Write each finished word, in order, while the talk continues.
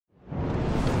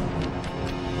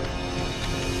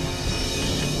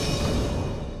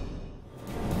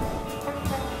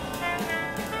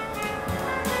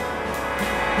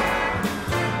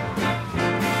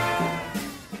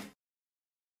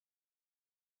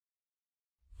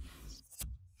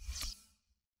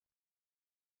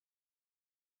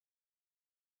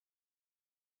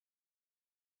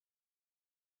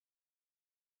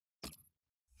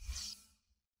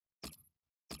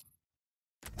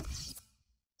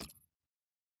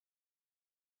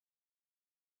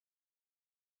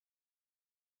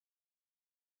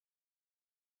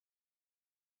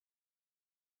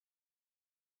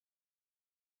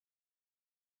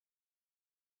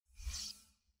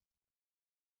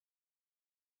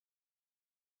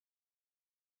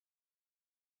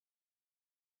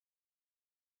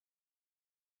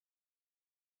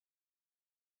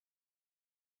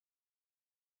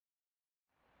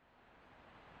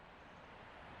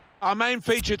Our main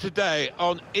feature today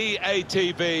on EA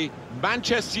TV,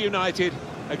 Manchester United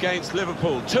against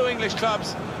Liverpool. Two English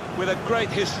clubs with a great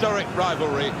historic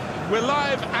rivalry. We're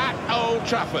live at Old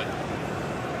Trafford.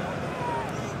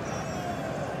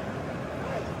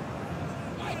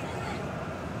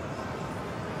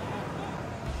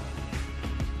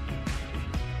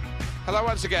 Hello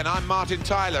once again, I'm Martin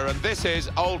Tyler and this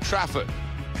is Old Trafford.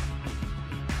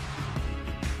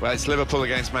 Well, it's Liverpool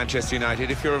against Manchester United.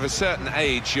 If you're of a certain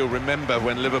age, you'll remember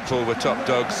when Liverpool were top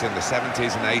dogs in the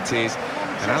 70s and 80s,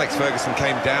 and Alex Ferguson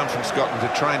came down from Scotland to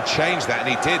try and change that, and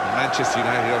he did. Manchester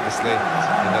United, obviously,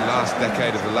 in the last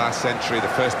decade of the last century, the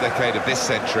first decade of this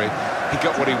century, he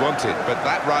got what he wanted, but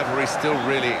that rivalry still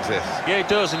really exists. Yeah, it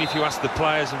does, and if you ask the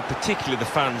players, and particularly the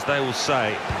fans, they will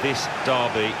say this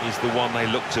derby is the one they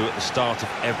look to at the start of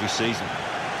every season.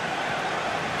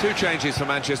 Two changes for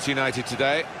Manchester United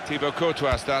today. Thibaut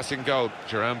Courtois starts in goal.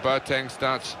 Jerome Boateng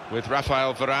starts with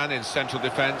Raphael Varane in central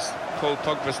defence. Paul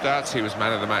Pogba starts. He was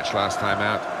man of the match last time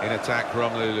out. In attack,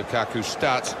 Romelu Lukaku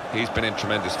starts. He's been in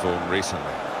tremendous form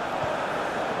recently.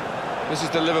 This is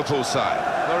the Liverpool side.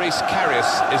 Loris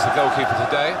Karius is the goalkeeper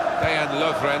today. Dejan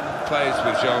Lovren plays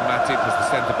with Joel Matip as the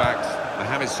centre-backs.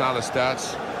 Mohamed Salah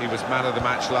starts. He was man of the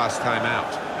match last time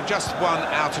out. And just one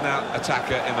out-and-out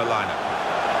attacker in the lineup.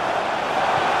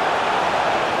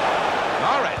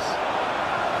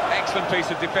 Excellent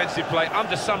piece of defensive play,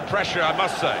 under some pressure, I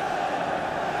must say.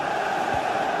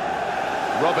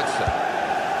 Robertson.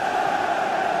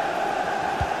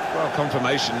 Well,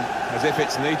 confirmation, as if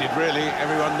it's needed, really.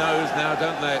 Everyone knows now,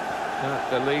 don't they,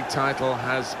 that the league title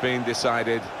has been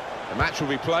decided. The match will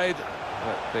be played,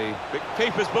 but the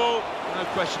keeper's ball, no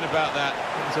question about that.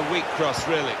 It was a weak cross,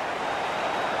 really.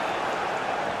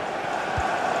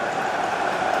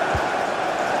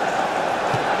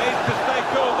 Needs to stay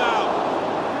cool now.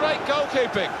 Great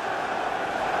goalkeeping.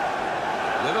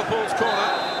 Liverpool's corner.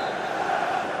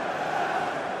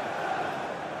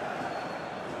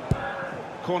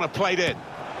 Corner played in.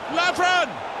 Lovren!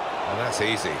 And that's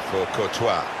easy for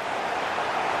Courtois.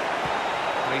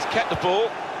 And he's kept the ball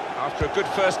after a good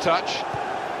first touch.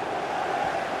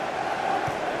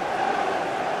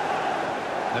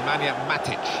 Nemanja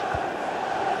Matic.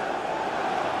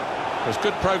 There's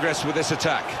good progress with this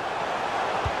attack.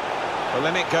 Well,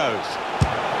 then it goes.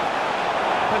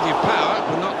 Plenty of power,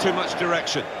 but not too much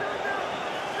direction.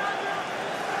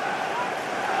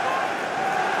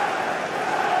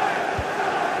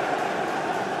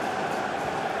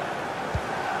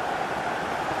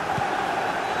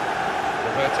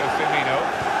 Roberto Firmino.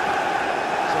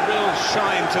 It's a real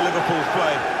shine to Liverpool's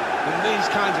play in these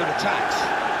kinds of attacks.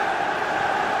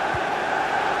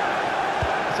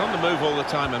 It's on the move all the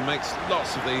time and makes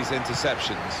lots of these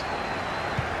interceptions.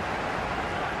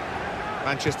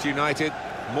 Manchester United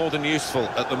more than useful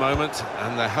at the moment,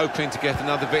 and they're hoping to get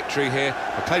another victory here.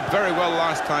 They played very well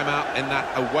last time out in that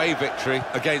away victory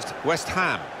against West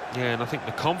Ham. Yeah, and I think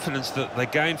the confidence that they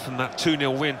gained from that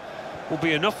 2-0 win will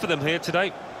be enough for them here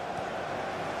today.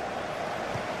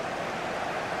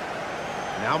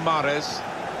 Now Mahrez.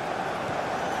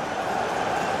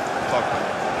 Pogba.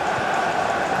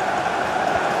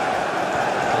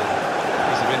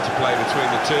 Piece of interplay between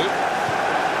the two.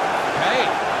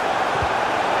 Hey!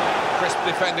 Crisp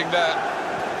defending there.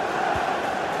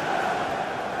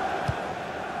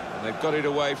 And they've got it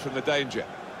away from the danger.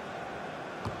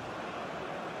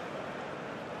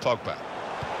 Pogba.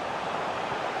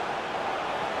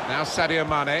 Now Sadio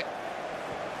Mane.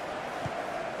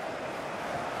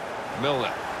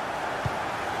 Milner.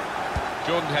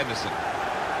 Jordan Henderson.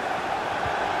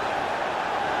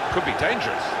 Could be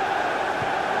dangerous.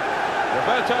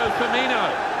 Roberto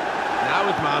Firmino. Now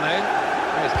with Mane.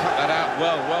 He's cut that out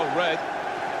well read.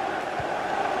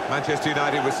 Manchester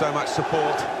United with so much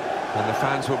support, and the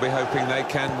fans will be hoping they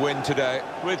can win today.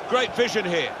 With great vision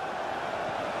here.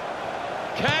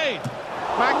 Kane!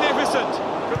 Magnificent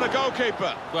from the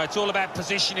goalkeeper. Well, it's all about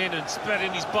positioning and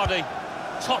spreading his body.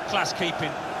 Top-class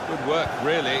keeping. Good work,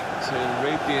 really, to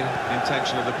read the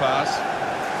intention of the pass.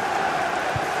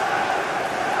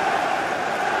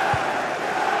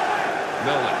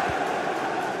 Milner.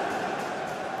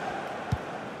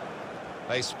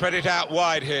 They spread it out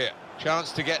wide here.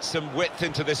 Chance to get some width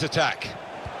into this attack.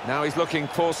 Now he's looking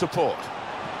for support.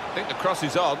 I think the cross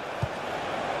is on.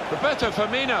 Roberto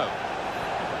Firmino.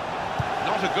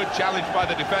 Not a good challenge by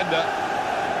the defender.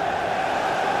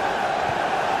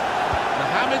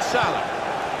 Mohamed Salah.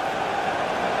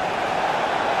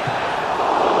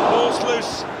 Ball's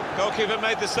loose. Goalkeeper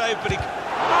made the save, but he...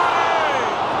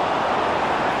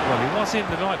 Well, he was in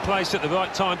the right place at the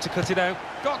right time to cut it out.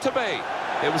 Got to be.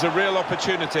 It was a real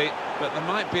opportunity, but there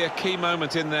might be a key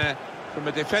moment in there from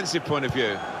a defensive point of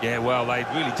view. Yeah, well, they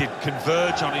really did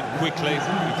converge on him quickly.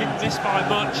 He didn't miss by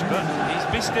much, but he's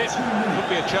missed it. Could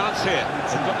be a chance here.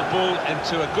 They've got the ball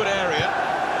into a good area.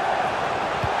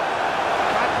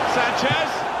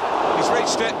 Sanchez! He's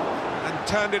reached it and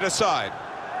turned it aside.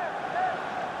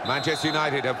 Manchester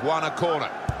United have won a corner.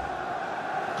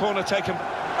 Corner taken.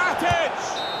 Matic!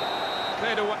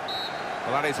 Cleared away.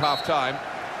 Well, that is half-time,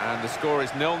 and the score is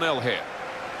 0-0 here.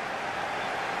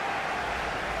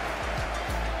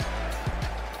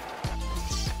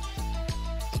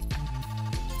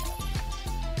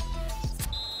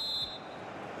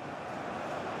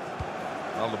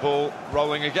 Well, the ball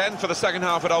rolling again for the second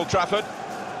half at Old Trafford.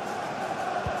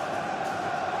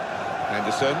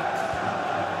 Henderson.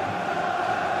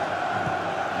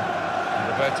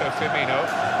 Roberto Firmino.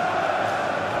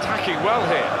 Attacking well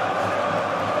here.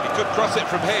 He could cross it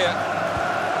from here.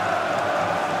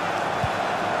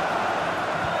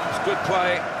 It's good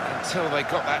play until they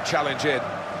got that challenge in.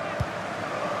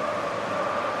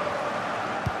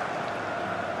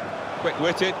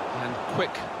 Quick-witted and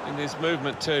quick in his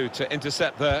movement too to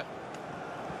intercept there.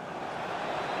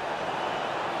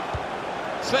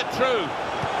 Slipped through.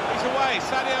 He's away,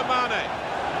 Sadio Mane.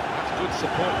 That's good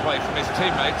support play from his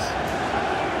teammates.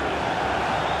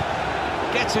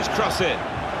 Gets his cross in.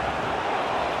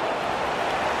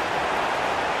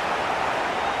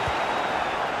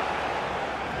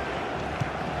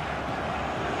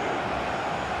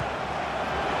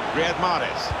 Riyad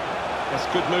Mahrez. That's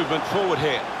good movement forward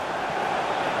here.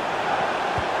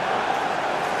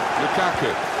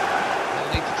 Lukaku.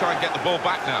 They'll need to try and get the ball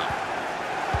back now.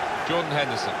 Jordan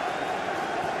Henderson.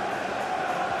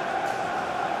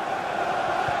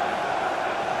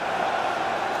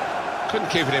 Couldn't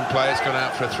keep it in play, it's gone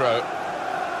out for a throw.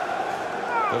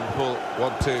 Liverpool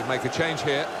want to make a change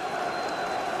here.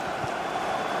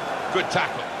 Good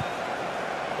tackle.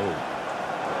 Oh,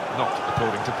 not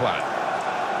according to plan.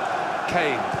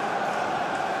 Kane.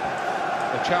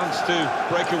 A chance to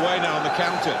break away now on the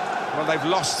counter. Well, they've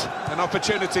lost an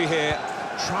opportunity here,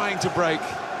 trying to break.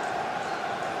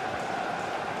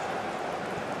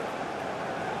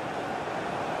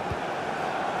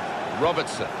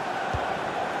 Robertson.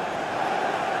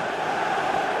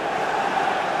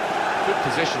 Good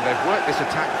position, they've worked this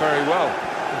attack very well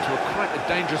into quite a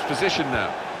dangerous position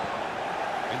now.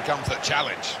 In comes the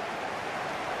challenge.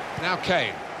 Now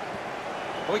Kane.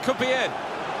 Oh, he could be in.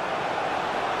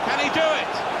 Can he do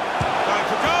it? Going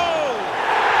for goal!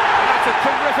 And that's a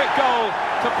terrific goal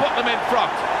to put them in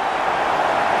front.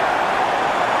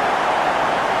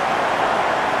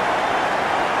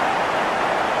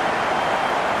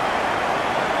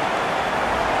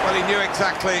 Well, he knew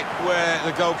exactly where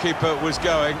the goalkeeper was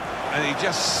going, and he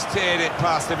just steered it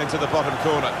past him into the bottom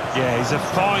corner. Yeah, he's a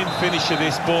fine finisher,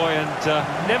 this boy, and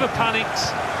never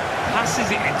panics, passes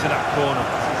it into that corner.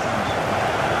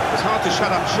 It's hard to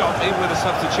shut up shop, even with a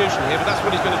substitution here, but that's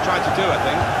what he's going to try to do, I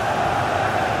think.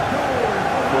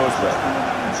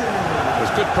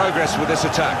 There's good progress with this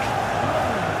attack.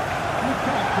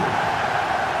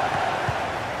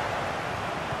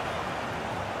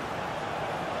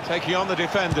 Taking on the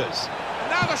defenders.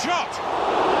 Now the shot!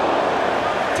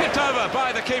 Tipped over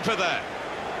by the keeper there.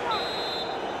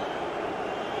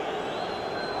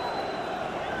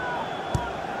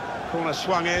 Corner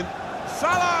swung in.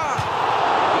 Salah!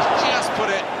 He's just put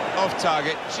it off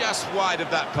target, just wide of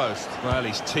that post. Well,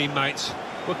 his teammates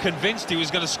were convinced he was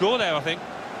going to score there, I think.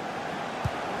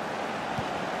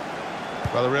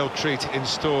 Well, a real treat in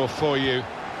store for you.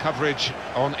 Coverage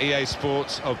on EA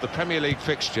Sports of the Premier League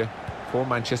fixture for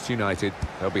Manchester United.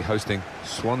 They'll be hosting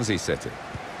Swansea City.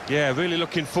 Yeah, really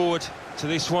looking forward to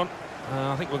this one.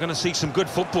 I think we're going to see some good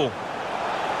football.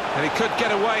 And he could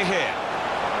get away here.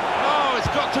 Oh, it's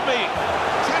got to be.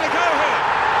 It's going to go here.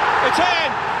 It's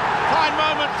in. Fine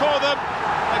moment for them.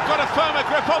 They've got a firmer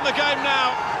grip on the game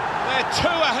now. They're 2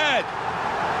 ahead.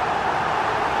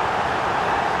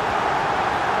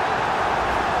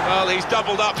 Well, he's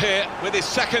doubled up here with his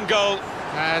second goal,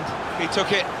 and he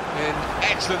took it in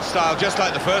excellent style, just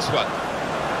like the first one.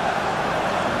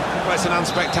 Well, it's an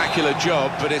unspectacular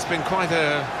job, but it's been quite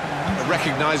a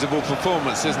recognisable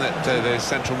performance, isn't it? The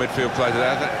central midfield player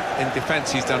there. In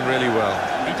defence, he's done really well.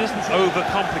 He doesn't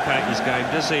overcomplicate his game,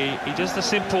 does he? He does the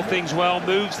simple things well,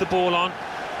 moves the ball on,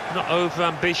 not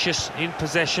over-ambitious in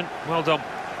possession. Well done.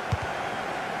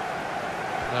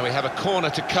 Now we have a corner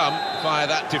to come via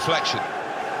that deflection.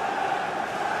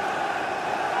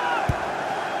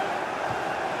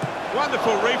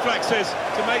 Wonderful reflexes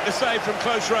to make the save from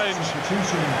close range. It's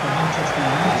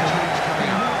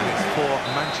for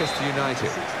Manchester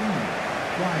United.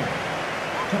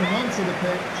 Coming onto the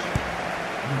pitch.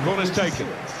 Corner's taken.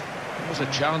 was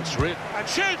a chance, really. And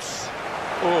shoots!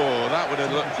 Oh, that would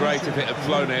have looked great if it had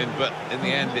flown in, but in the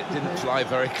end it didn't fly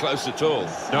very close at all.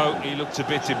 No, he looked a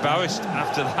bit embarrassed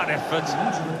after that effort.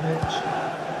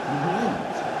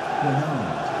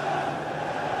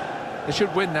 They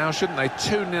should win now, shouldn't they?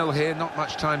 2-0 here, not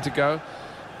much time to go.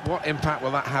 What impact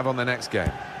will that have on the next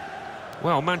game?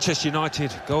 Well, Manchester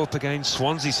United go up against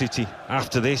Swansea City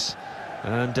after this,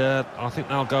 and I think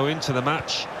they'll go into the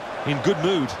match in good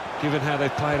mood, given how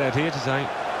they've played out here today.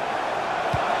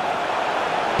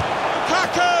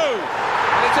 Lukaku!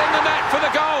 It's in the net for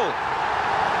the goal.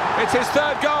 It's his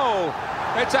third goal.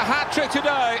 It's a hat-trick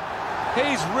today.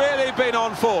 He's really been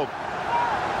on form.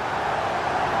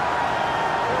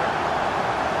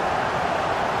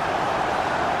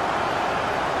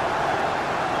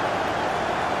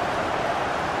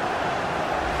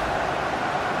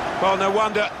 Well, no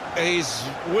wonder he's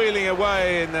wheeling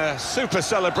away in a super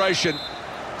celebration.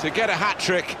 To get a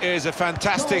hat-trick is a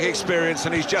fantastic experience,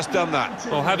 and he's just done that.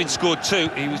 Well, having scored 2,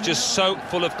 he was just so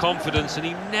full of confidence, and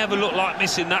he never looked like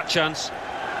missing that chance.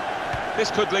 This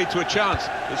could lead to a chance.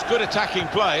 It's good attacking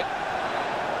play.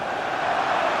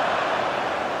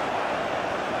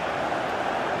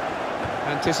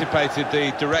 Anticipated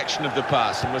the direction of the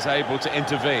pass and was able to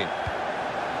intervene.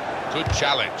 Good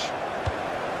challenge.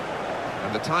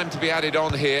 And the time to be added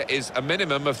on here is a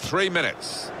minimum of 3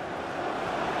 minutes.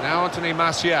 Now Anthony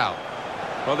Martial.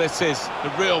 Well, this is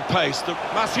the real pace.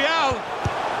 Martial!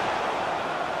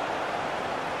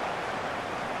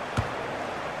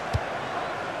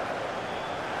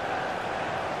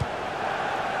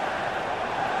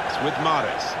 It's with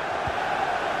Mahrez.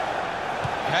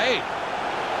 Hey!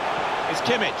 It's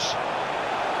Kimmich.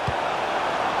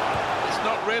 It's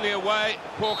not really away.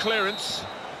 Poor clearance.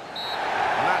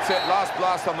 And that's it. Last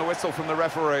blast on the whistle from the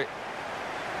referee.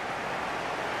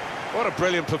 What a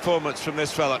brilliant performance from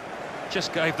this fella.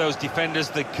 Just gave those defenders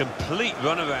the complete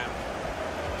runaround.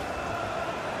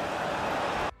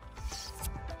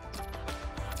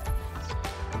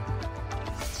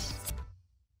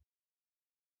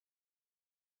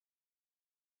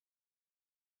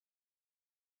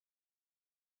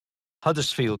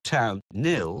 Huddersfield Town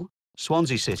 0,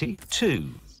 Swansea City 2,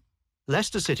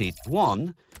 Leicester City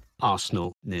 1,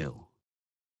 Arsenal 0.